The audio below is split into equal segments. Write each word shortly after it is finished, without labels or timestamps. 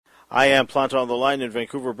I am Plant on the Line in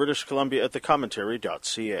Vancouver, British Columbia at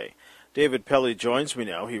thecommentary.ca. David Pelly joins me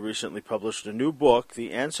now. He recently published a new book,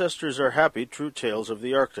 The Ancestors Are Happy, True Tales of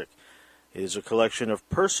the Arctic. It is a collection of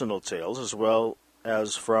personal tales as well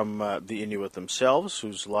as from the Inuit themselves,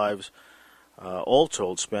 whose lives, all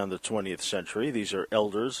told, span the 20th century. These are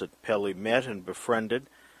elders that Pelly met and befriended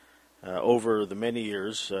over the many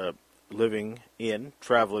years living in,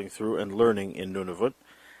 traveling through, and learning in Nunavut.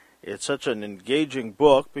 It's such an engaging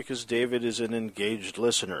book because David is an engaged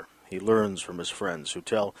listener. He learns from his friends who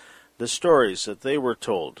tell the stories that they were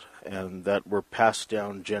told and that were passed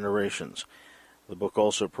down generations. The book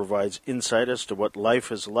also provides insight as to what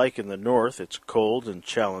life is like in the north. It's cold and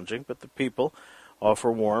challenging, but the people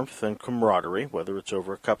offer warmth and camaraderie, whether it's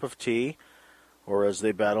over a cup of tea or as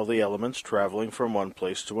they battle the elements traveling from one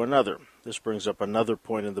place to another. This brings up another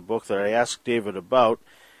point in the book that I asked David about,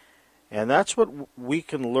 and that's what we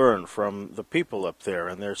can learn from the people up there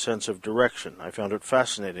and their sense of direction. I found it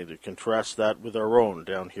fascinating to contrast that with our own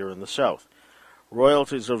down here in the south.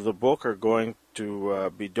 Royalties of the book are going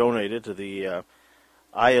to be donated to the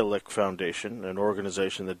Ialik Foundation, an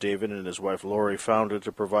organization that David and his wife Lori founded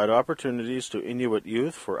to provide opportunities to Inuit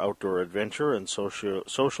youth for outdoor adventure and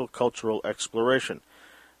social cultural exploration.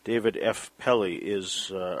 David F. Pelly is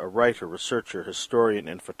a writer, researcher, historian,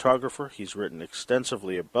 and photographer. He's written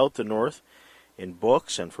extensively about the North in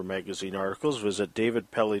books and for magazine articles. Visit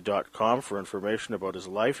davidpelly.com for information about his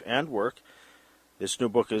life and work. This new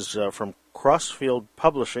book is from Crossfield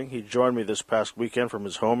Publishing. He joined me this past weekend from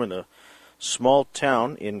his home in a small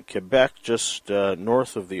town in Quebec, just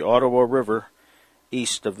north of the Ottawa River,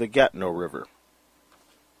 east of the Gatineau River.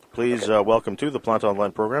 Please welcome to the Plant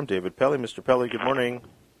Online program, David Pelly. Mr. Pelly, good morning.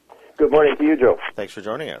 Good morning to you, Joe. Thanks for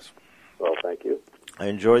joining us. Well, thank you. I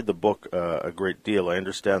enjoyed the book a great deal. I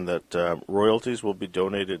understand that royalties will be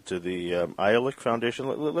donated to the Ialik Foundation.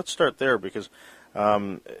 Let's start there because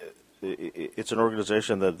it's an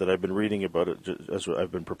organization that I've been reading about it as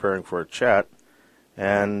I've been preparing for a chat,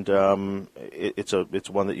 and it's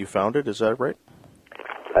one that you founded. Is that right?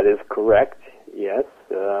 That is correct. Yes,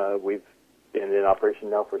 we've been in operation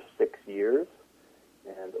now for 6 years,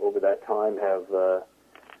 and over that time have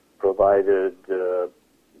provided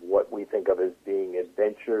what we think of as being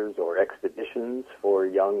adventures or expeditions for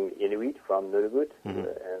young Inuit from Nunavut, and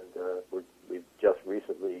we've just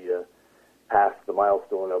recently passed the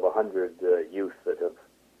milestone of 100 youth that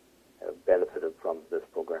have benefited from this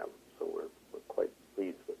program. So we're quite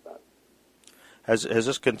pleased with that. Has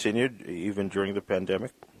this continued even during the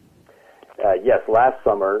pandemic? Yes, last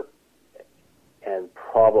summer and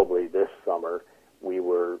probably this summer we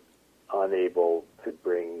were unable to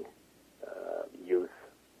bring youth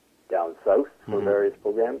down south for various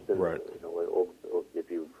programs. And, right. You know, if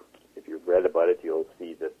you've read about it, you'll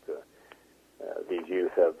see that these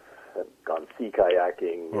youth have gone sea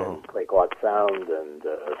kayaking in Clayoquot Sound and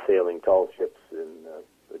sailing tall ships in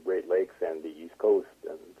the Great Lakes and the East Coast,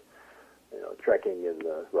 and trekking in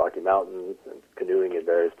the Rocky Mountains and canoeing in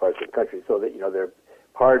various parts of the country. So that they're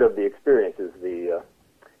part of the experience is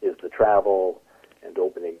the travel and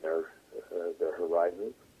opening their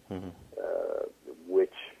horizons,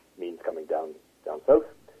 which means coming down south,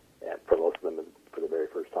 and for most of them for the very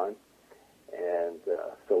first time. And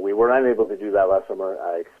so we were unable to do that last summer.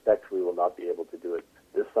 I expect we will not be able to do it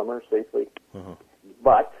this summer safely.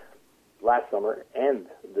 But last summer and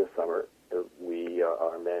this summer, we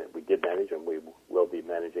did manage, and we will be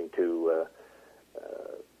managing to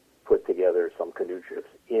put together some canoe trips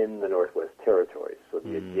in the Northwest Territories, so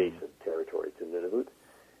the adjacent territory to Nunavut,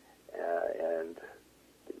 and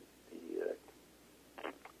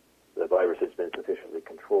the virus has been sufficiently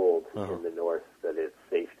controlled in the north that it's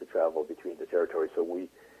safe to travel between the territories. So we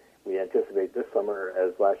anticipate this summer,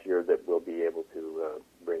 as last year, that we'll be able to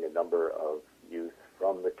bring a number of youth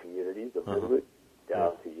from the communities of Nunavut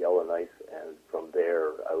down to Yellowknife, and from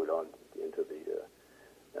there out on into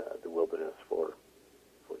the wilderness for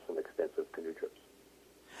some extensive canoe trips.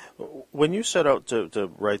 When you set out to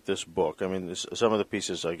write this book, I mean, some of the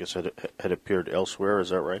pieces, I guess, had appeared elsewhere. Is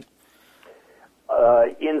that right?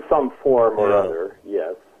 In some form or other,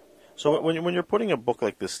 yes. So when you're putting a book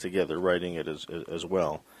like this together, writing it as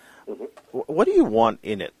well, what do you want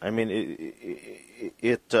in it? I mean,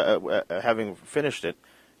 having finished it,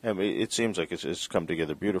 I mean, it seems like it's come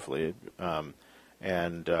together beautifully, and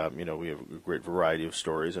we have a great variety of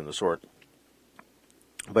stories and the sort.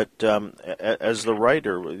 But as the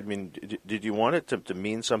writer, I mean, did you want it to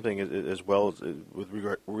mean something as well with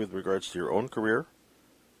regards to your own career?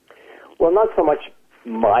 Well, not so much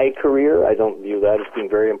my career. I don't view that as being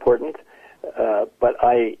very important. But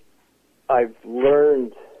I've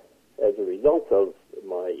learned as a result of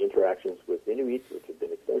my interactions with Inuit, which have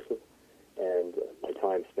been extensive, and my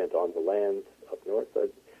time spent on the land up north,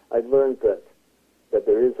 I've learned that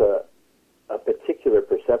there is a particular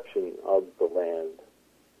perception of the land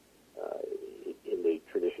in the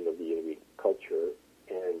tradition of the Inuit culture,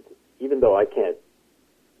 and even though I can't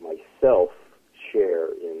myself share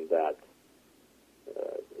in that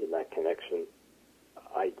connection,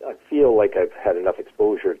 I feel like I've had enough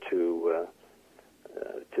exposure to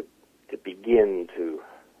begin to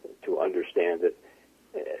understand it,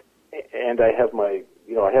 and I have my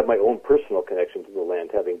own personal connection to the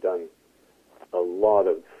land, having done a lot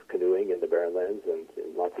of canoeing in the Barren Lands and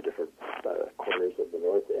in lots of different corners of the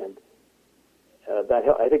north, and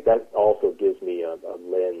I think that also gives me a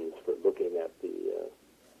lens for looking at the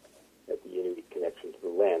Inuit connection to the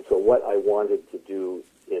land. So what I wanted to do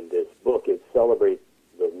in this book is celebrate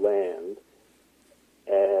the land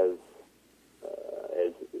as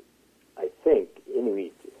I think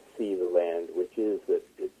Inuit see the land, which is that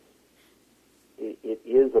it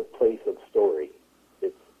is a place of story.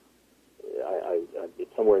 It's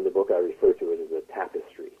somewhere in the book I refer to it as a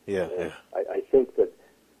tapestry. Yeah. I think that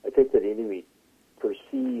Inuit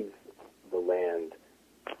perceive the land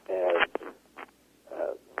as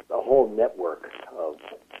a whole network of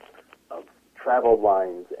travel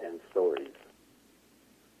lines and stories.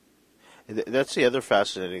 That's the other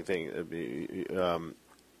fascinating thing,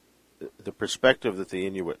 the perspective that the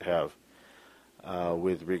Inuit have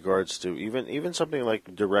with regards to even something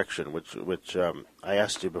like direction, which I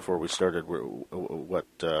asked you before we started what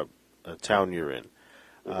town you're in,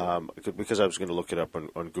 because I was going to look it up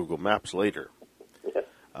on Google Maps later.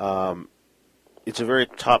 It's a very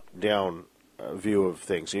top-down view of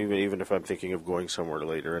things, even if I'm thinking of going somewhere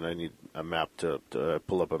later and I need a map to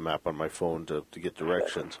pull up a map on my phone to get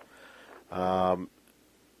directions.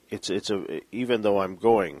 Even though I'm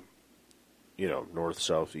going, north,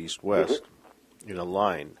 south, east, west, in a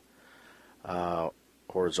line,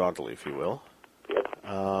 horizontally, if you will.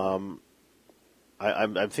 I'm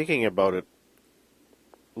thinking about it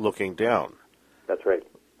looking down. That's right.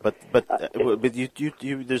 But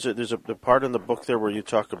you there's a part in the book there where you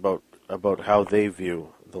talk about how they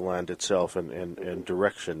view the land itself and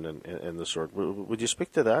direction and the sort. Would you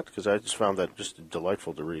speak to that? Because I just found that just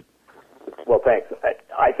delightful to read. Well, thanks.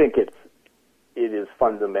 I think it is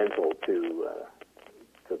fundamental to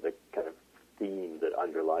the kind of theme that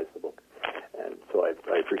underlies the book, and so I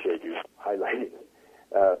appreciate you highlighting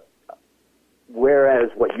it.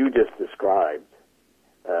 Whereas what you just described,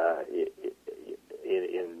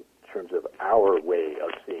 in terms of our way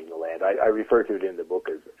of seeing the land, I refer to it in the book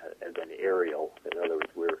as an aerial. In other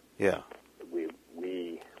words,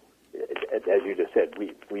 we as you just said,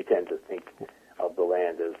 we tend to think of the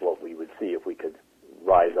land as what we would see if we could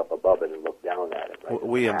rise up above it and look down at it. Right?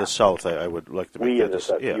 We in the South, I would like to make that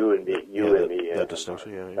distinction. Yeah. You and me, and me. That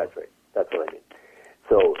distinction, yeah. That's right. That's what I mean.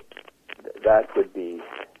 So that would be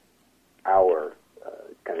our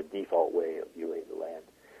kind of default way of viewing the land.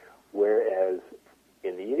 Whereas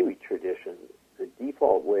in the Inuit tradition, the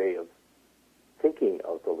default way of thinking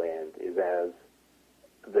of the land is as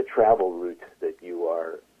the travel route that you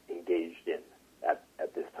are engaged in at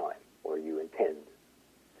this time, or you intend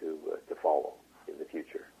to follow in the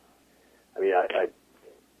future. I mean,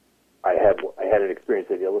 I had an experience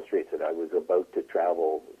that illustrates it. I was about to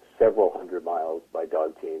travel several hundred miles by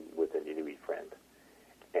dog team with an Inuit friend,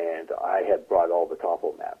 and I had brought all the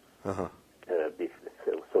topo maps.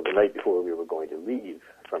 So the night before we were going to leave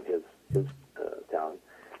from his town,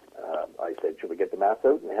 I said, "Should we get the maps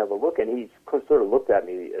out and have a look?" And he sort of looked at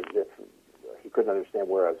me as if he couldn't understand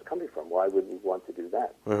where I was coming from. Why would we want to do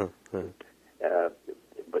that?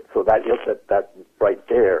 But so that right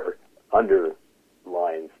there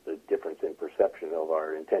underlines the difference in perception of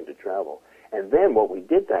our intended travel. And then what we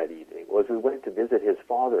did that evening was we went to visit his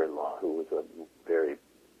father-in-law, who was a very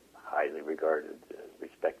highly regarded,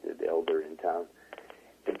 respected elder in town,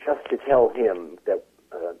 and just to tell him that,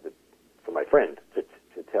 for my friend,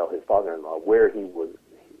 to tell his father-in-law where he was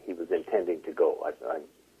intending to go. I'm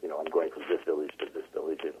going from this village to this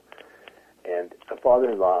village, and the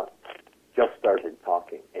father-in-law just started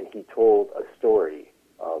talking, and he told a story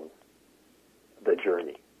of the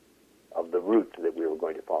journey, of the route that we were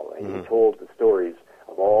going to follow, and he told the stories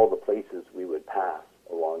of all the places we would pass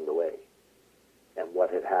along the way, and what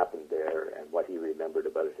had happened there, and what he remembered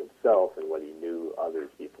about it himself, and what he knew others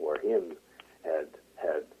before him had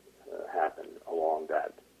happened along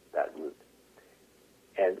that route.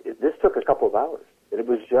 And this took a couple of hours, and it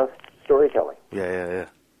was just storytelling. Yeah.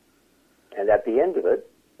 And at the end of it,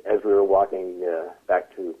 as we were walking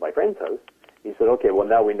back to my friend's house, he said, "Okay, well,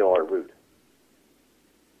 now we know our route.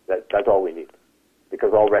 That's all we need."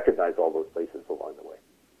 because I'll recognize all those places along the way.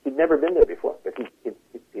 He'd never been there before, but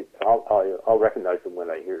I'll recognize them when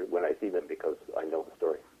I see them because I know the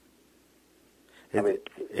story.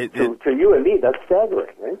 To you and me, that's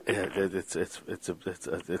staggering, right?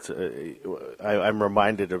 I'm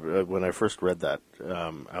reminded of when I first read that,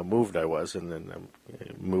 how moved I was, and then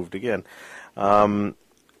moved again.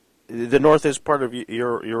 The North is part of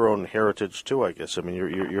your own heritage too, I guess. I mean,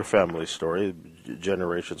 your family story,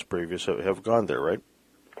 generations previous have gone there, right?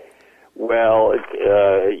 Well,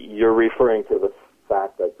 you're referring to the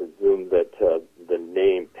fact, I presume, that the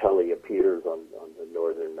name Pelly appears on the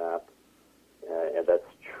northern map, and that's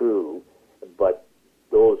true. But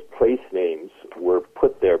those place names were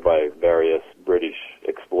put there by various British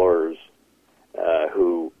explorers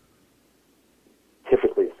who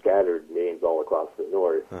typically scattered names all across the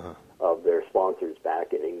north of their sponsors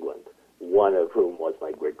back in England, one of whom was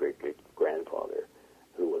my great-great-great-grandfather,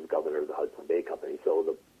 who was governor of the Hudson Bay Company.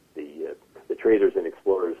 So the traders and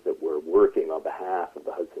explorers that were working on behalf of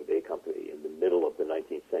the Hudson Bay Company in the middle of the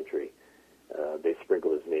 19th century, they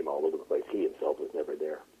sprinkled his name all over the place. He himself was never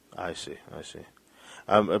there. I see.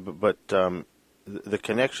 But the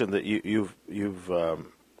connection that you've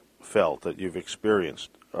felt, that you've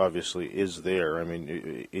experienced, obviously is there. I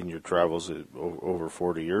mean, in your travels over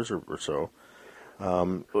 40 years or so.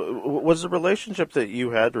 Was the relationship that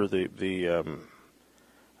you had, or the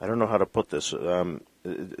I don't know how to put this,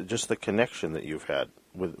 just the connection that you've had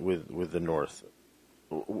with the North,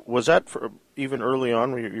 was that even early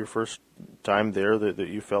on, your first time there, that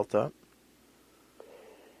you felt that?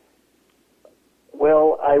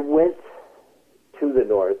 Well, I went to the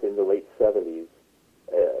North in the late 70s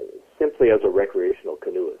simply as a recreational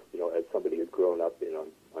canoeist, as somebody who'd grown up in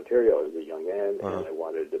Ontario as a young man, and I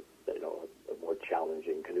wanted a more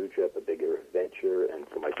challenging canoe trip, a bigger adventure, and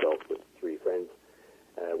for myself with 3 friends,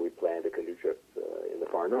 we planned a canoe trip in the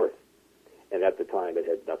far north. And at the time, it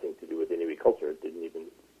had nothing to do with Inuit culture. It didn't even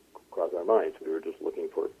cross our minds. We were just looking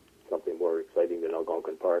for something more exciting than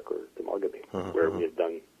Algonquin Park or Temagami, where we had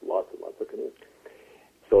done lots and lots of canoeing.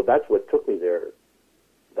 So that's what took me there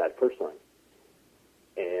that first time.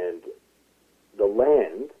 And the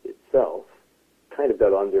land itself kind of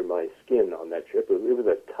got under my skin on that trip. It was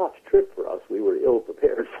a tough trip for us. We were ill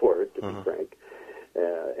prepared for it, to be frank,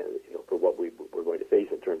 and for what we were going to face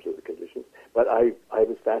in terms of the conditions. But I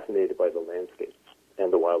was fascinated by the landscape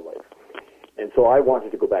and the wildlife. And so I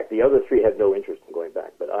wanted to go back. The other 3 had no interest in going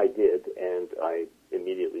back, but I did, and I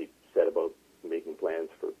immediately set about making plans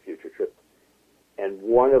for future trips. And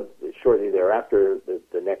shortly thereafter,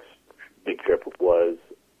 the next big trip was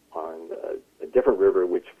on a different river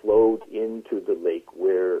which flowed into the lake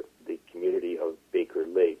where the community of Baker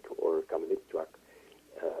Lake, or Kaminiktuak,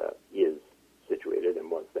 is situated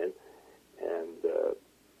and was then. And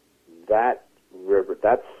that river,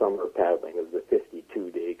 that summer paddling, it was a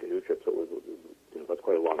 52-day canoe trip, so that's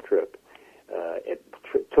quite a long trip. It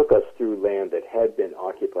took us through land that had been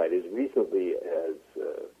occupied as recently as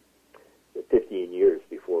 15 years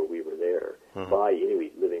before we were there by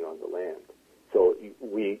Inuit living on the land. So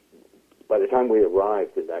by the time we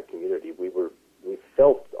arrived in that community, we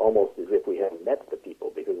felt almost as if we hadn't met the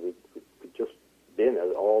people, because we'd just been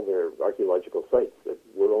at all their archaeological sites that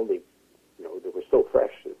were only, that were so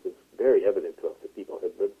fresh. It was very evident to us that people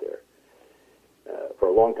had lived there for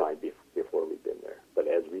a long time before we'd been there, but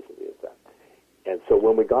as recently as that. And so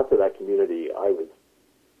when we got to that community, I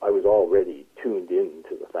was already tuned in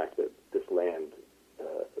to the fact that this land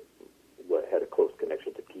had a close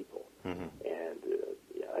connection to people. And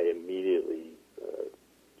I immediately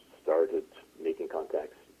started making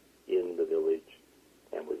contacts in the village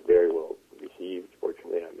and was very well received.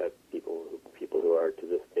 Fortunately, I met people who are to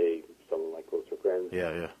this day some of my closer friends.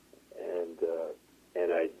 Yeah. And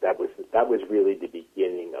that was really the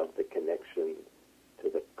beginning of the connection to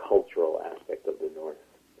the cultural aspect of the North,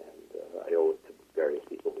 and I owe it to various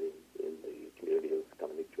people in the community of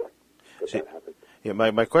Kaminiktuak that happened. Yeah,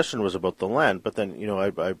 my question was about the land, but then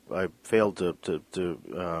I failed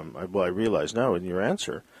I realize now in your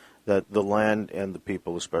answer that the land and the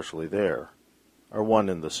people, especially there, are one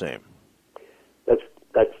and the same. That's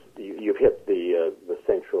you've hit the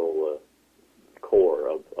central core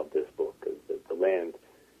of this book. The land.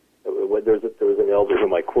 There was an elder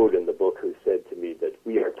whom I quote in the book who said to me that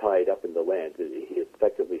we are tied up in the land. He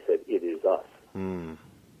effectively said, "It is us," and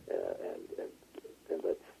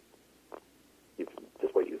that's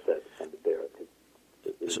just what you said there.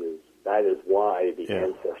 That is why the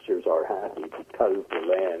ancestors are happy, because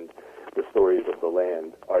the stories of the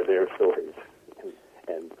land are their stories,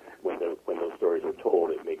 and when those stories are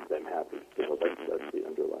told, it makes them happy. That's the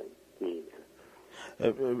underlying theme.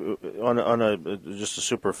 On a just a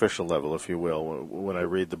superficial level, if you will, when I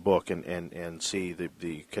read the book and see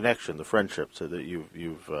the connection, the friendships that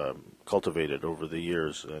you've cultivated over the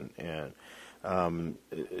years, and there's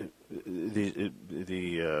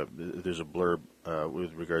a blurb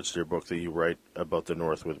with regards to your book that you write about the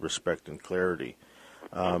North with respect and clarity.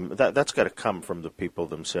 That's got to come from the people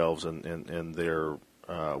themselves and their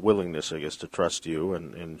willingness, I guess, to trust you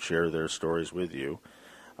and share their stories with you.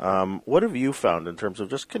 What have you found in terms of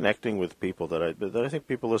just connecting with people that I think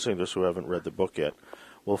people listening to this who haven't read the book yet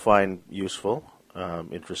will find useful,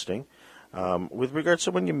 interesting, with regards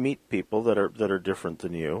to when you meet people that are different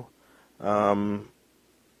than you?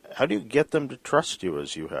 How do you get them to trust you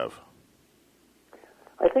as you have?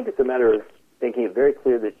 I think it's a matter of making it very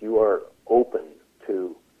clear that you are open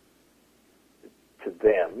to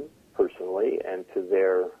them personally and to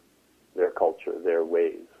their culture, their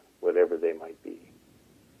ways, whatever they might be.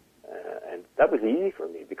 And that was easy for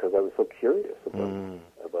me because I was so curious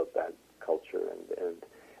about that culture. And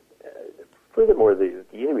furthermore, the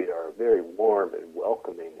Inuit are very warm and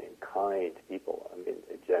welcoming and kind people, I mean,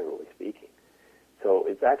 generally speaking. So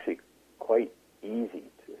it's actually quite easy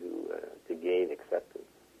to gain acceptance.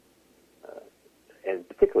 And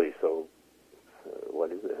particularly so,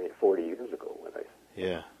 40 years ago when I...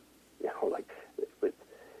 Yeah.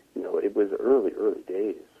 It was early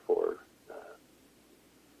days for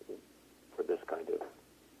this kind of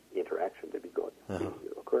interaction to be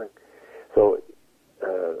occurring. So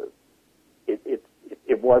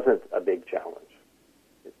it wasn't a big challenge.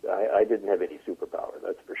 I didn't have any superpower,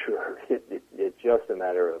 that's for sure. It's just a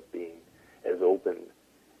matter of being as open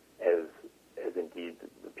as indeed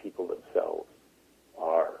the people themselves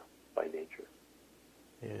are by nature.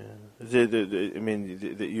 Yeah,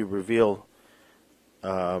 you reveal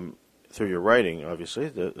through your writing,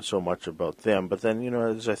 obviously, so much about them. But then,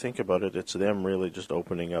 as I think about it, it's them really just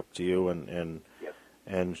opening up to you and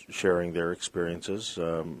sharing their experiences,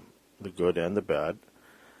 the good and the bad.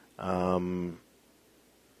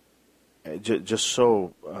 Just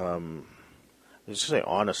so, I just say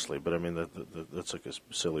honestly, but I mean that's like a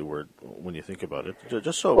silly word when you think about it.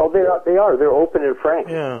 Just so. Well, they are. They're open and frank.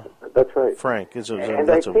 Yeah, that's right. Frank that's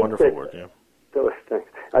a wonderful word. Yeah.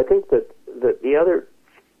 I think that the other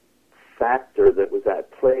factor that was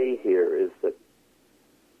at play here is that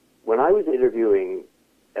when I was interviewing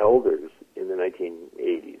elders in the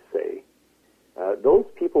 1980s, say, those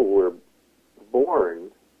people were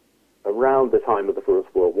born around the time of the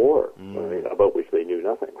First World War, about which they knew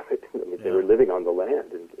nothing. Right? They were living on the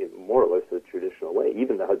land in more or less the traditional way.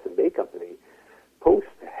 Even the Hudson Bay Company post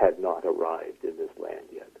had not arrived in this land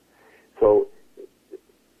yet. So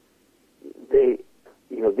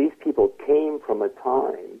these people came from a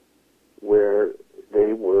time where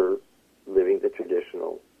they were living the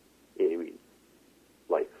traditional Inuit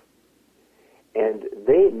life. And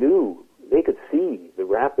they could see the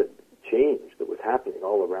rapid change that was happening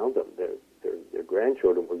all around them. Their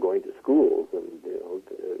grandchildren were going to schools, and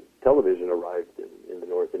television arrived in the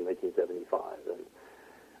North in 1975,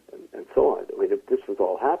 and so on. I mean, this was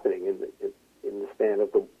all happening in the span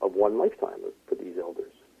of one lifetime for these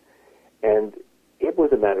elders, and it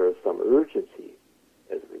was a matter of some urgency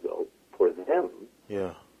as a result for them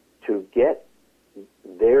to get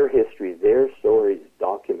their history, their stories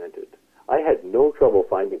documented. I had no trouble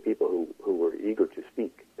finding people who were eager to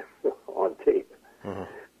speak on tape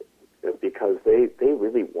because they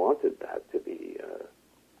really wanted that to be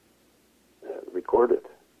recorded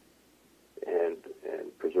and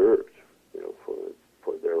preserved,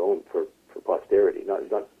 for their own for posterity.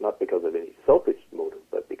 Not because of any selfish motive,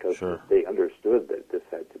 but because they understood that this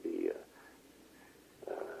had to be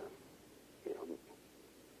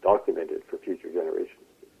documented for future generations.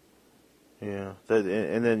 Yeah,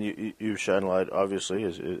 and then you shine light, obviously,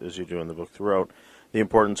 as you do in the book throughout, the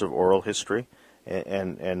importance of oral history,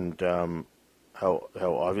 and how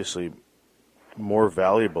obviously more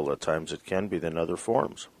valuable at times it can be than other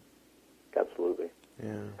forms. Absolutely.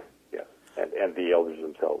 Yeah. Yeah, and the elders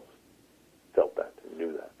themselves felt that and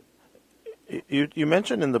knew that. You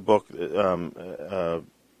mentioned in the book,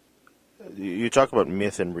 you talk about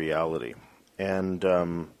myth and reality, and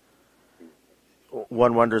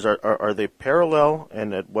one wonders, are they parallel,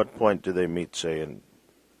 and at what point do they meet, say, in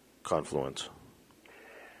confluence?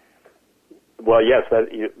 Well, yes,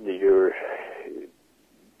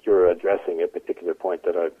 you're addressing a particular point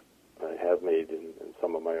that I have made in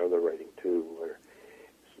some of my other writing too, where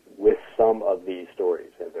with some of these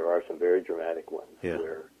stories, and there are some very dramatic ones,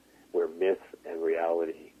 where myth and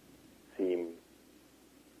reality seem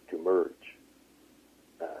to merge.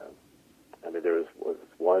 There was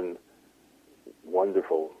one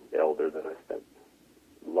wonderful elder that I spent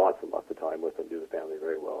lots and lots of time with and knew the family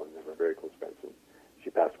very well, and they were very close friends. And she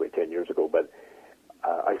passed away 10 years ago. But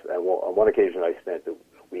on one occasion, I spent a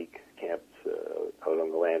week camped out on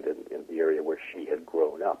the land in the area where she had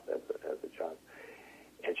grown up as a child.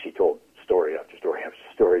 And she told story after story after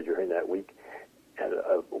story during that week. And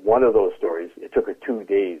one of those stories, it took her 2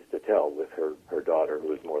 days to tell with her daughter, who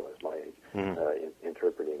was more or less my age,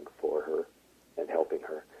 interpreting for her and helping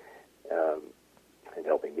her and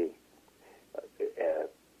helping me.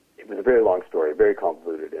 It was a very long story, very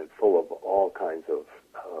convoluted, and full of all kinds of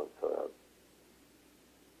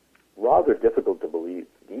rather difficult to believe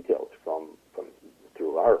details from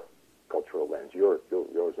through our cultural lens, yours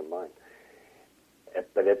and mine.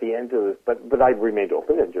 But at the end of, but I remained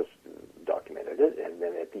open and just documented it. And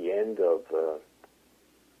then at the end of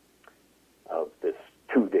this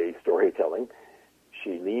 2-day storytelling,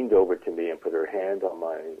 she leaned over to me and put her hand on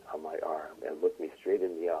my arm and looked me straight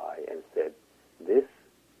in the eye and said, "This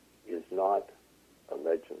is not a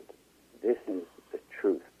legend. This is the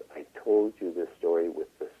truth. I told you this story with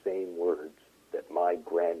the same words that my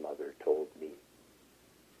grandmother told me."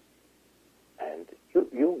 And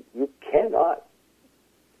you cannot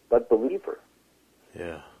but believe her.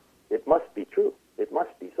 Yeah. It must be true. It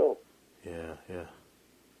must be so. Yeah, yeah.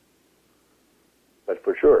 But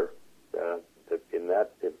for sure, in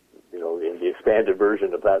the expanded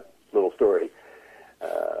version of that little story,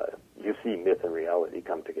 you see myth and reality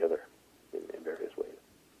come together in various ways.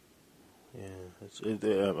 Yeah,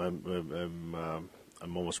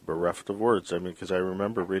 I'm almost bereft of words. I mean, because I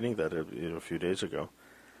remember reading that a few days ago,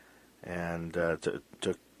 and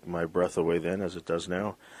took my breath away then, as it does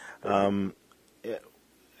now.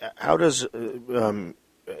 How does the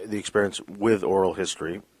experience with oral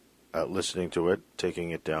history, listening to it, taking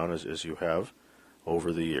it down as you have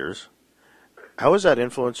over the years, how has that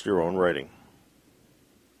influenced your own writing?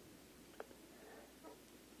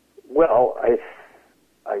 Well,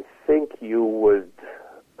 I think you would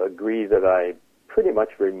agree that I pretty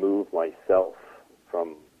much remove myself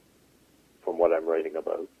from what I'm writing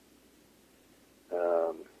about.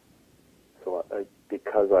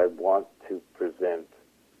 Because I want to present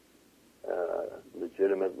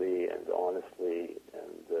legitimately and honestly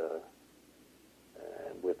and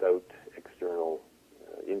without external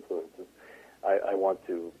influences, I want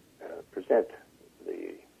to present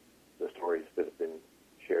the stories that have been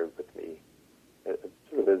shared with me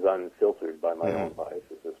sort of as unfiltered by my own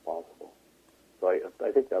biases as possible. So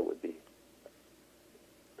I think that would be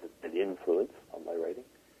an influence on my writing.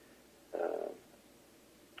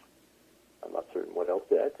 I'm not certain what else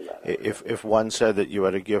to add to that. If one said that you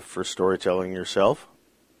had a gift for storytelling yourself,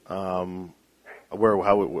 what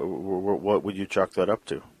would you chalk that up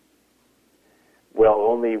to? Well,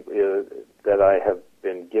 only that I have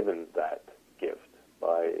been given that gift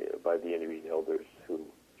by the Inuit elders who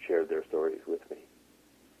shared their stories with me.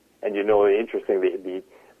 And interestingly,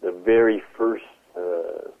 the very first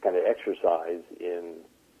kind of exercise in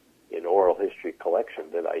oral history collection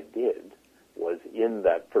that I did was in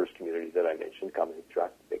that first community that I mentioned,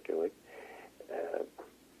 Kamiktrak particularly,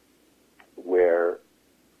 where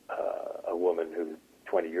a woman who's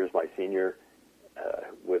 20 years my senior,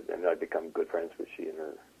 and I've become good friends with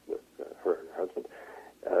her and her husband,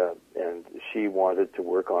 and she wanted to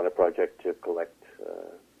work on a project to collect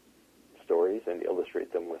stories and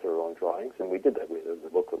illustrate them with her own drawings, and we did that. There was a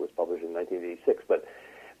book that was published in 1986,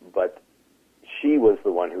 but she was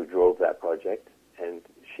the one who drove that project, and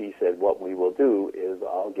she said, "What we will do is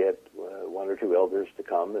I'll get one or two elders to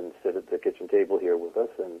come and sit at the kitchen table here with us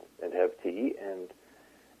and have tea and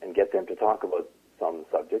get them to talk about some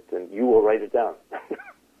subject, and you will write it down,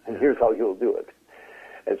 and here's how you'll do it."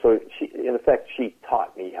 And so in effect, she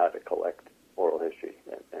taught me how to collect oral history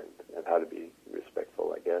and how to be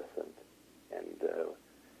respectful, I guess, and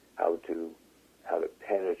how to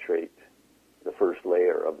penetrate the first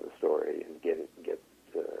layer of the story and get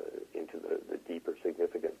into the deeper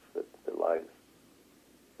significance that lies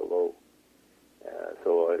below.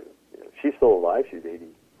 She's still alive. She's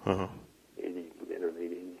 80, 80 in her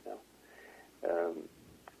late 80s now.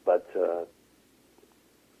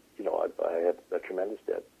 I have a tremendous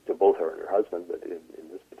debt to both her and her husband, but in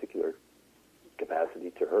this particular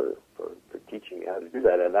capacity to her for teaching me how to do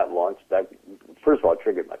that. And that first of all,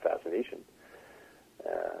 triggered my fascination,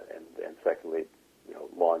 and secondly,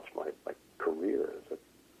 launched my career as an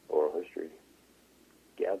oral history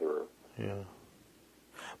gatherer. Yeah.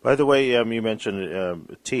 By the way, you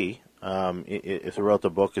mentioned tea. Throughout the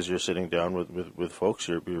book, as you're sitting down with folks,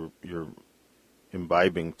 you're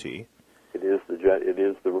imbibing tea. It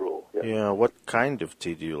is the rule. Yes. Yeah. What kind of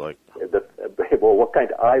tea do you like? Well, what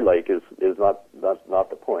kind I like is not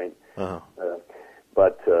the point.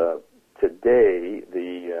 But today,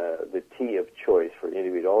 the tea of choice for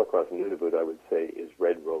Inuit all across Nunavut, I would say, is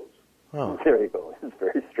red rose. Oh. There you go. It's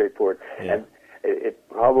very straightforward. Yeah. And it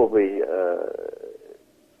probably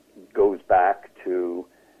goes back to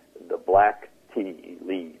the black tea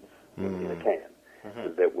leaves in a can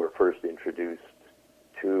that were first introduced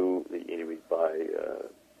to the Inuit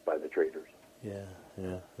by the traders.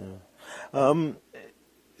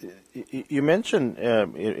 You mentioned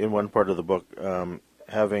in one part of the book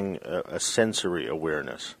having a sensory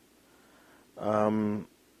awareness. What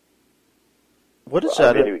is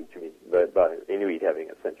that? Inuit, you mean, by Inuit having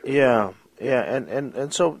a sensory awareness.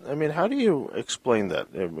 And so, I mean, how do you explain that?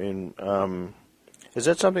 I mean, is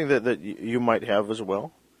that something that you might have as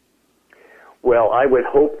well? Well, I would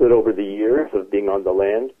hope that over the years of being on the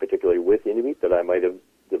land, particularly with Inuit, that I might have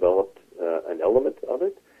developed an element of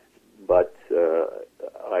it, but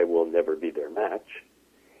I will never be their match.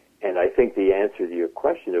 And I think the answer to your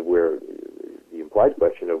question of the implied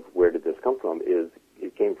question of where did this come from is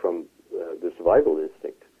it came from the survival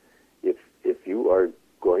instinct. If you are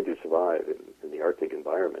going to survive in the Arctic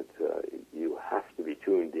environment, you have to be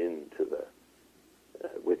tuned in to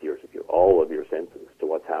with all of your senses to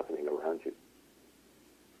what's happening around you.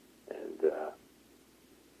 And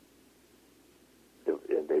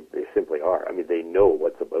they simply are. I mean, they know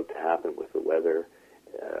what's about to happen with the weather.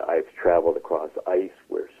 I've traveled across ice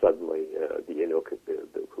where suddenly the Inuk,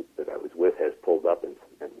 the group that I was with, has pulled up and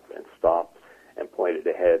stopped and pointed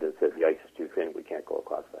ahead and said, "The ice is too thin. We can't go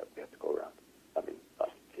across that. We have to go around." I mean,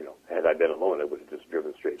 had I been alone, I would have just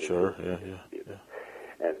driven straight into it. Yeah.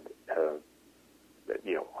 And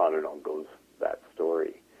on and on goes that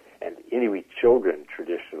story. And Inuit children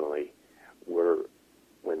traditionally were,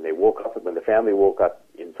 when the family woke up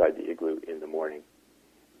inside the igloo in the morning,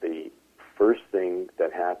 the first thing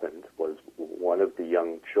that happened was one of the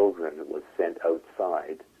young children was sent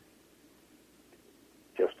outside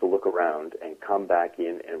just to look around and come back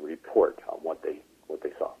in and report on what they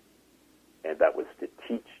saw. And that was to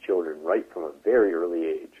teach children right from a very early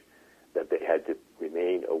age that they had to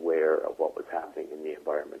remain aware of what was happening in the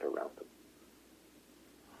environment around them.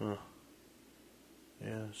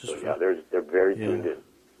 They're very tuned in.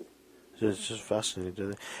 It's just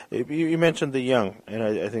fascinating. You mentioned the young, and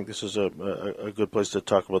I think this is a good place to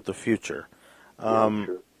talk about the future.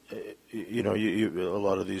 Sure. A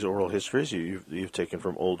lot of these oral histories you've taken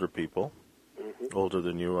from older people, older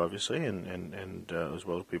than you, obviously, and as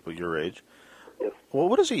well as people your age. Yes. Well,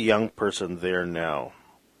 what does a young person there now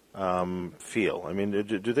feel? I mean,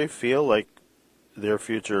 do they feel like their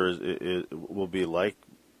future will be like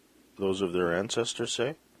those of their ancestors,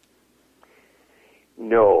 say?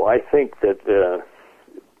 No, I think that the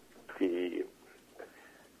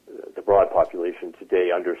broad population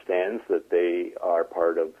today understands that they are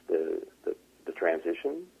part of the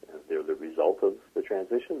transition. They're the result of the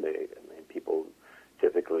transition. People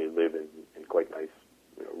typically live in quite nice,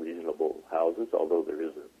 reasonable houses, although there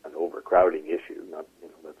is an overcrowding issue.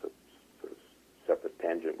 That's a sort of separate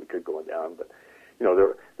tangent we could go down, but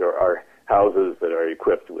there are houses that are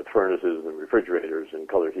equipped with furnaces and refrigerators and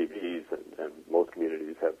color TVs, and most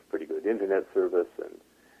communities have pretty good internet service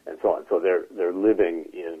and so on. So they're living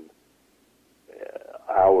in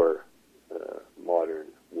our modern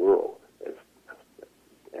world,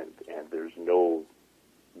 and there's no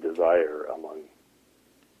desire among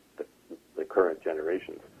the current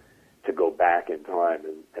generations to go back in time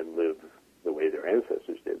and live the way their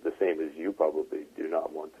ancestors did. The same as you probably do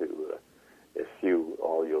not want to eschew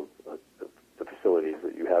all the facilities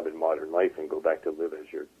that you have in modern life and go back to live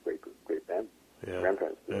as your great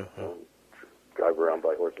grandparents did. Drive around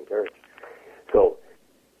by horse and carriage. So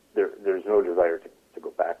there's no desire to go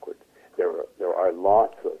backward. There are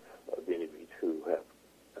lots of Inuit who have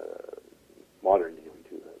modern Inuit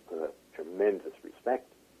who have tremendous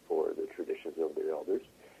respect for the traditions of their elders,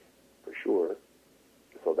 for sure.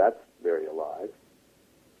 So that's very alive.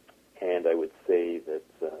 And I would say that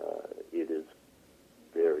it is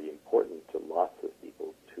very important to lots of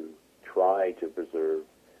people to try to preserve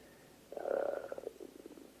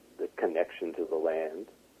the connection to the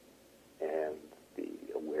land and the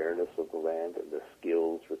awareness of the land and the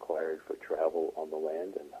skills required for travel on the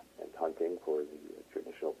land and hunting for the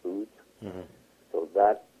traditional foods. Mm-hmm. So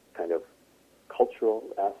that kind of cultural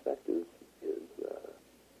aspect is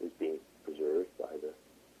being preserved by the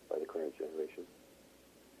current generation.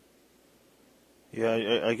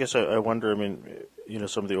 Yeah, I guess I wonder. I mean,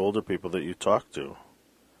 some of the older people that you talk to,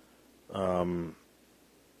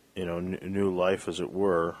 new life, as it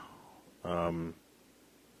were, from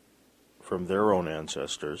their own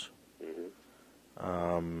ancestors.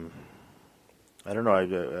 Mm-hmm. I don't know. I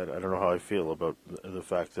don't know how I feel about the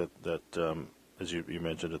fact that as you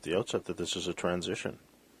mentioned at the outset, that this is a transition.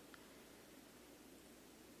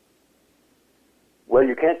 Well,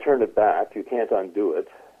 you can't turn it back. You can't undo it.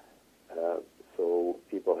 So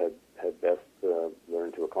people had best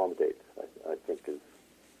learn to accommodate, I think is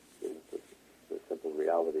the simple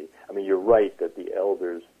reality. I mean, you're right that the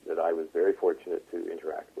elders that I was very fortunate to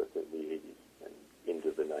interact with in the 80s and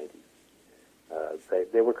into the 90s,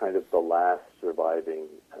 they were kind of the last surviving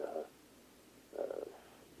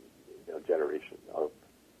generation of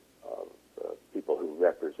people who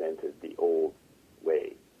represented the old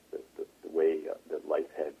way, the way that life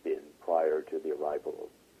had been prior to the arrival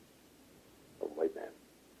of white man.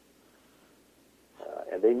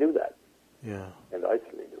 And they knew that. Yeah. And I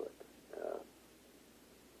certainly knew it.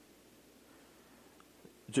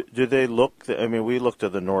 Do they look? I mean, we looked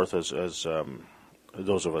at the North as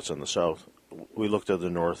those of us in the South. We looked at the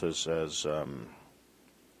North as I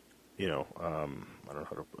don't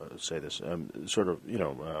know how to say this, sort of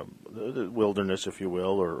the wilderness, if you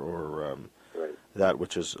will, or right. that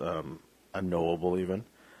which is unknowable even.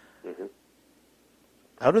 Mm-hmm.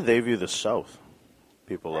 How do they view the South?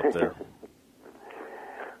 People up there.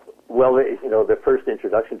 Well, the first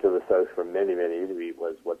introduction to the South for many, many Inuit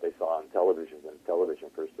was what they saw on television when television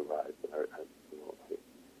first arrived.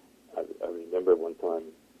 I remember one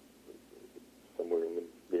time, somewhere in the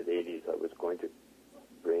mid-'80s, I was going to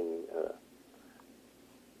bring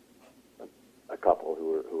a couple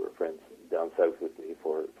who were friends down south with me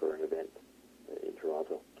for an event in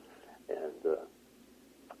Toronto, and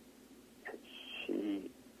she,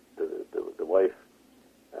 the wife,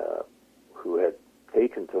 who had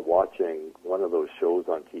taken to watching one of those shows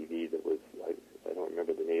on TV that was, I don't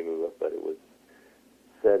remember the name of it, but it was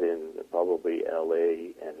set in probably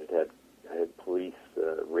L.A., and it had police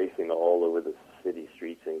racing all over the city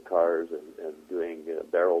streets in cars and doing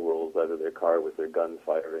barrel rolls out of their car with their guns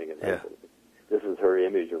firing. And yeah. This is her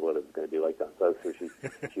image of what it was going to be like down south. So she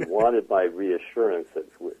wanted my reassurance that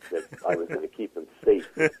I was going to keep them safe.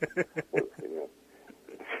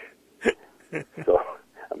 So,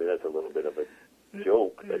 I mean, that's a little bit of a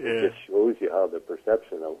joke, but it just shows you how the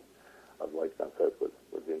perception of life down south was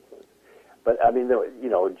influenced. But I mean,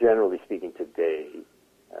 generally speaking, today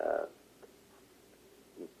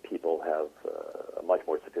people have a much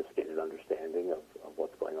more sophisticated understanding of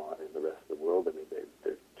what's going on in the rest of the world. I mean,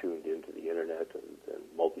 they're tuned into the internet and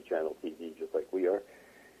multi-channel TV just like we are,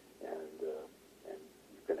 and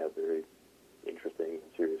you can have very interesting,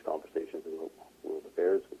 serious conversations about world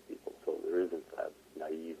affairs with people. So there isn't that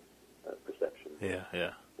naive perception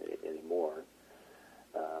anymore.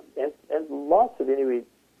 And lots of Inuit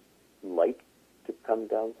like to come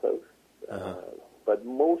down south, but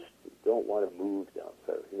most don't want to move down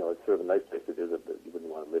south. It's sort of a nice place to visit, but you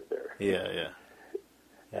wouldn't want to live there. Yeah.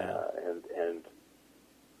 And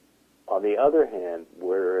on the other hand,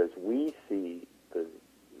 whereas we see the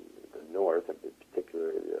North, and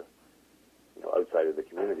particularly outside of the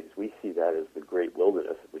communities, we see that as the great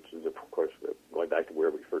wilderness, which is, of course, going back to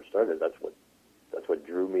where we first started. That's what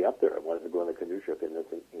drew me up there. I wanted to go on a canoe trip in this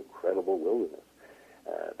incredible wilderness.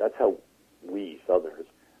 That's how we Southerners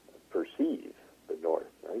perceive the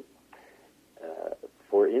North, right?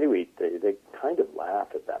 For Inuit, they kind of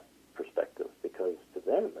laugh at that perspective because to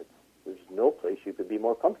them, there's no place you could be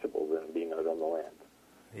more comfortable than being out on the land.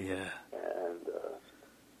 Yeah. And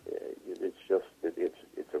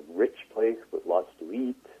it's a rich place with lots to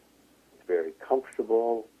eat. It's very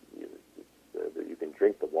comfortable. You can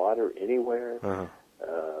drink the water anywhere. Uh-huh.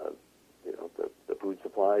 The food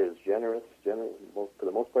supply is generous for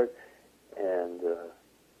the most part. And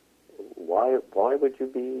why would you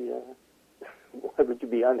be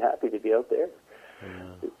unhappy to be out there?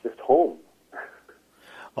 Yeah. It's just home.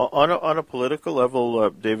 On a political level,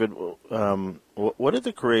 David, what did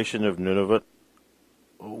the creation of Nunavut?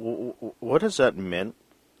 What has that meant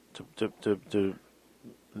to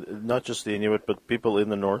not just the Inuit but people in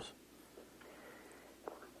the North?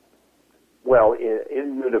 Well,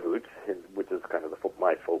 in Nunavut, which is kind of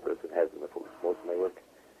my focus, and has been the focus of most of my work,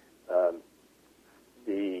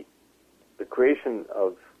 the creation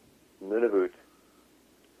of Nunavut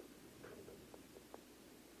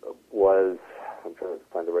was, I'm trying to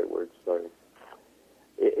find the right words, sorry.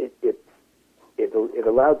 It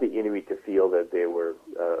allowed the Inuit to feel that they were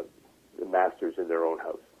the masters in their own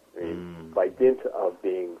house. I mean, by dint of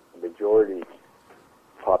being a majority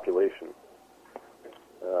population,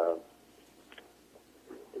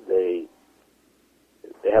 they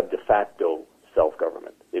have de facto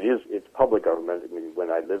self-government. It's public government. I mean, when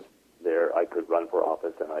I lived there, I could run for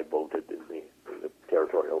office, and I voted in the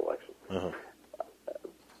territorial election. Uh-huh.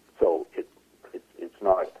 So it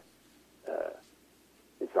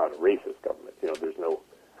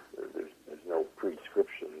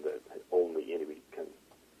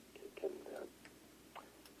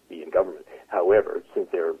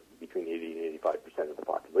between 80 and 85% of the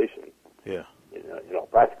population. Yeah. In all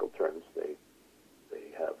practical terms, they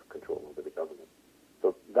have control over the government.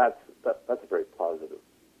 So that's a very positive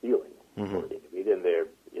feeling for the Inuit, and they're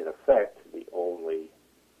in effect the only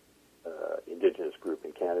Indigenous group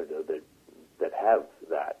in Canada that have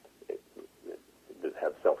that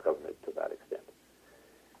have self-government to that extent.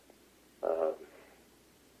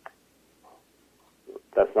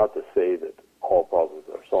 That's not to say that all problems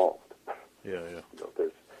are solved. Yeah.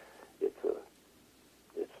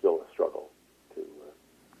 It's still a struggle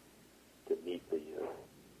to meet the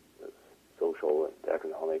social and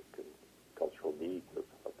economic and cultural needs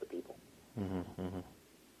of the people.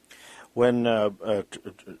 When I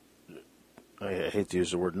hate to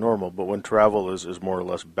use the word normal, but when travel is more or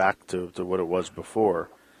less back to what it was before,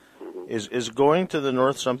 is going to the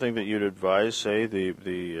north something that you'd advise, say,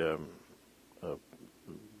 the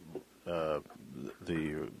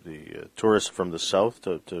tourists from the south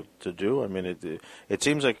to do? I mean, it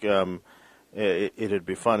seems like it'd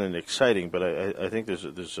be fun and exciting, but I think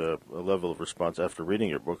there's a level of response after reading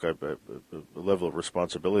your book, a level of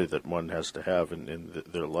responsibility that one has to have in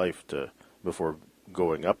their life before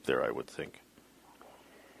going up there, I would think.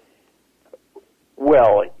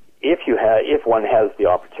 Well, if one has the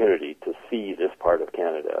opportunity to see this part of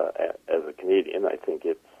Canada as a Canadian, I think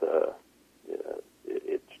it's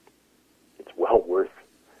well worth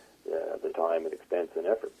the time and expense and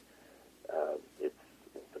effort. It's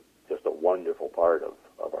just a wonderful part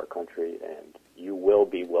of our country, and you will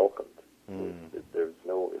be welcomed. There's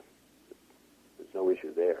no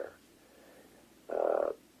issue there.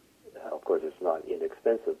 Of course, it's not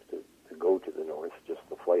inexpensive to go to the north. Just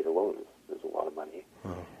the flight alone is a lot of money.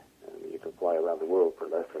 And you can fly around the world for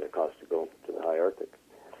less than it costs to go to the high Arctic.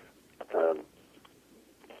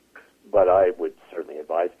 But I would certainly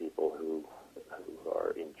advise people who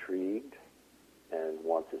are intrigued and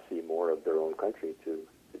want to see more of their own country to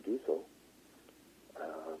do so.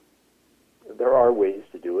 There are ways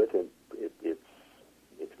to do it, and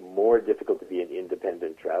it's more difficult to be an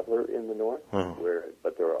independent traveler in the north,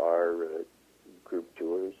 but there are group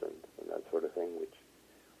tours and that sort of thing which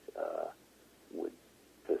would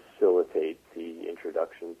facilitate the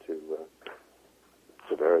introduction to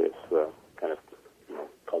various kind of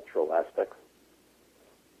cultural aspects.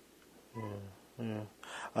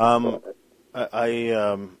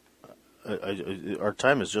 Our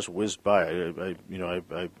time has just whizzed by.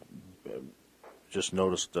 I just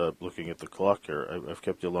noticed looking at the clock here. I've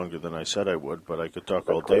kept you longer than I said I would, but I could talk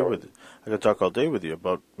all day with you. I could talk all day with you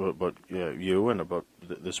about you and about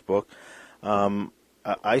this book.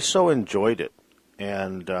 I so enjoyed it,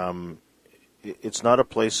 and it's not a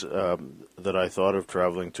place that I thought of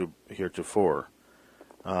traveling to heretofore.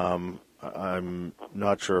 I'm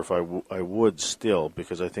not sure if I would still,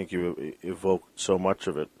 because I think you evoked so much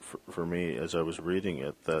of it for me as I was reading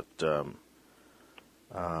it that.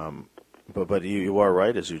 But you are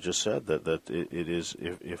right, as you just said, that it is,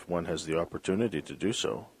 if one has the opportunity to do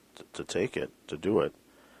so, to take it, to do it.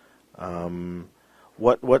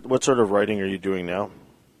 What sort of writing are you doing now?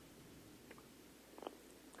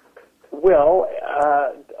 Well,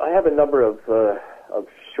 I have a number of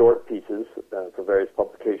short pieces for various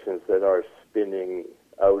publications that are spinning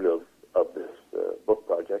out of this book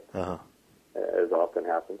project, as often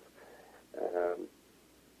happens.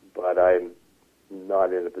 But I'm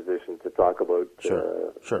not in a position to talk about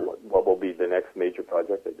what will be the next major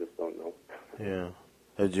project. I just don't know. Yeah.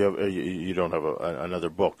 You don't have another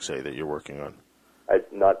book, say, that you're working on?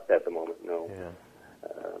 Not at the moment, no.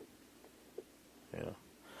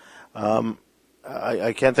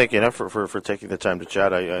 I can't thank you enough for taking the time to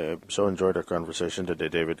chat. I so enjoyed our conversation today,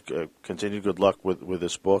 David. Continued good luck with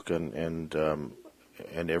this book and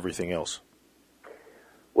everything else.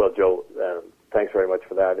 Well, Joe, thanks very much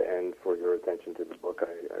for that and for your attention to the book.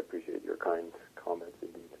 I appreciate your kind comments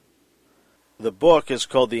indeed. The book is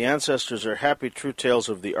called The Ancestors Are Happy, True Tales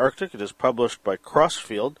of the Arctic. It is published by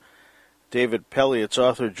Crossfield. David Pelly, its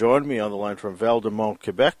author, joined me on the line from Val-de-Mont,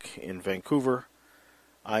 Quebec, in Vancouver.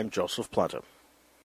 I'm Joseph Planta.